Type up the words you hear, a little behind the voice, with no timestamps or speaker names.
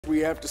We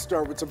have to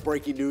start with some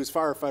breaking news.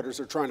 Firefighters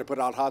are trying to put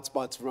out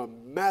hotspots from a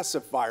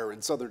massive fire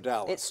in southern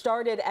Dallas. It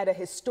started at a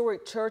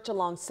historic church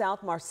along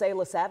South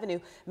Marsalis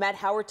Avenue. Matt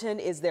Howerton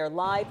is there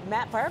live.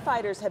 Matt,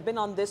 firefighters have been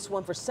on this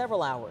one for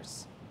several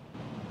hours.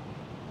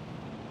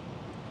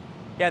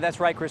 Yeah, that's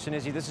right, Chris and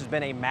Izzy. This has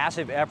been a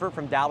massive effort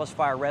from Dallas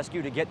Fire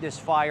Rescue to get this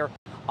fire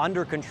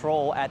under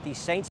control at the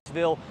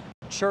Saintsville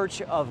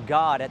Church of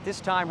God. At this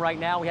time right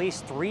now, we have at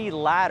least 3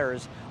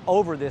 ladders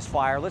over this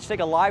fire. Let's take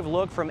a live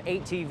look from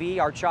 8TV,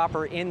 our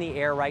chopper in the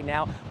air right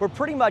now. We're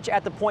pretty much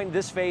at the point in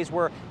this phase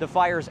where the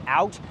fire's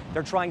out.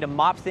 They're trying to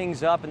mop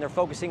things up and they're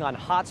focusing on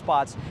hot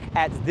spots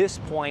at this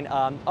point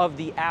of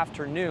the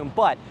afternoon.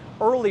 But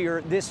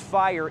earlier, this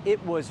fire,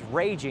 it was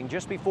raging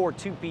just before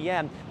 2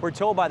 p.m. We're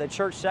told by the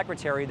church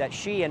secretary that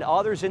she and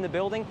others in the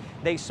building,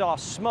 they saw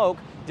smoke,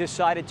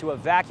 decided to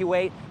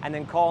evacuate and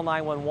then call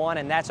 911,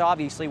 and that's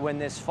obviously when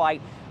this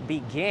fight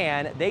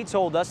began. They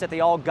told us that they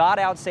all got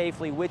out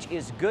safely, which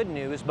is good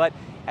news, but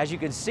as you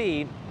can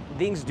see,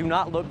 things do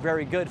not look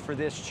very good for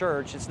this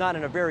church. It's not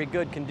in a very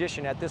good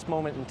condition at this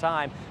moment in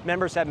time.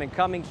 Members have been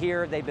coming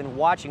here, they've been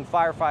watching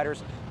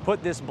firefighters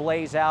put this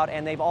blaze out,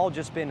 and they've all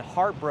just been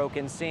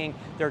heartbroken seeing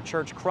their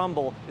church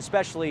crumble,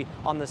 especially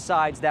on the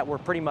sides that were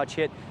pretty much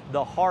hit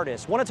the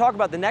hardest. I want to talk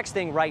about the next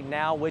thing right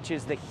now, which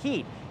is the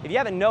heat. If you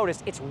haven't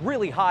noticed, it's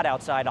really hot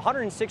outside,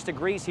 106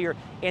 degrees here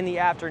in the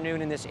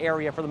afternoon in this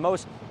area for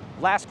the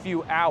last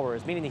few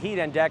hours, meaning the heat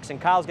index, and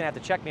Kyle's gonna have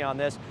to check me on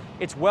this,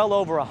 it's well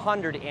over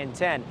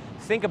 110.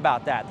 Think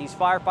about that. These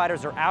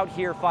firefighters are out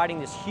here fighting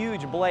this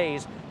huge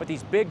blaze with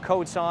these big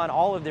coats on,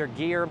 all of their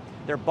gear,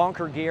 their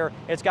bunker gear.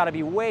 It's gotta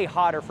be way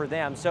hotter for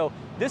them. So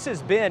this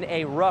has been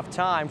a rough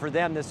time for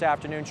them this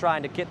afternoon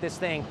trying to get this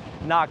thing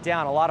knocked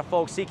down. A lot of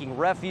folks seeking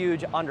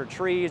refuge under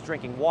trees,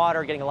 drinking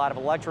water, getting a lot of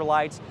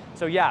electrolytes.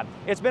 So yeah,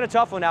 it's been a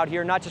tough one out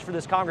here, not just for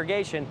this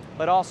congregation,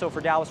 but also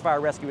for Dallas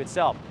Fire Rescue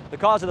itself. The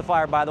cause of the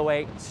fire, by the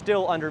way,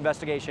 still under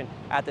investigation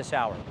at this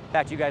hour.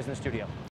 Back to you guys in the studio.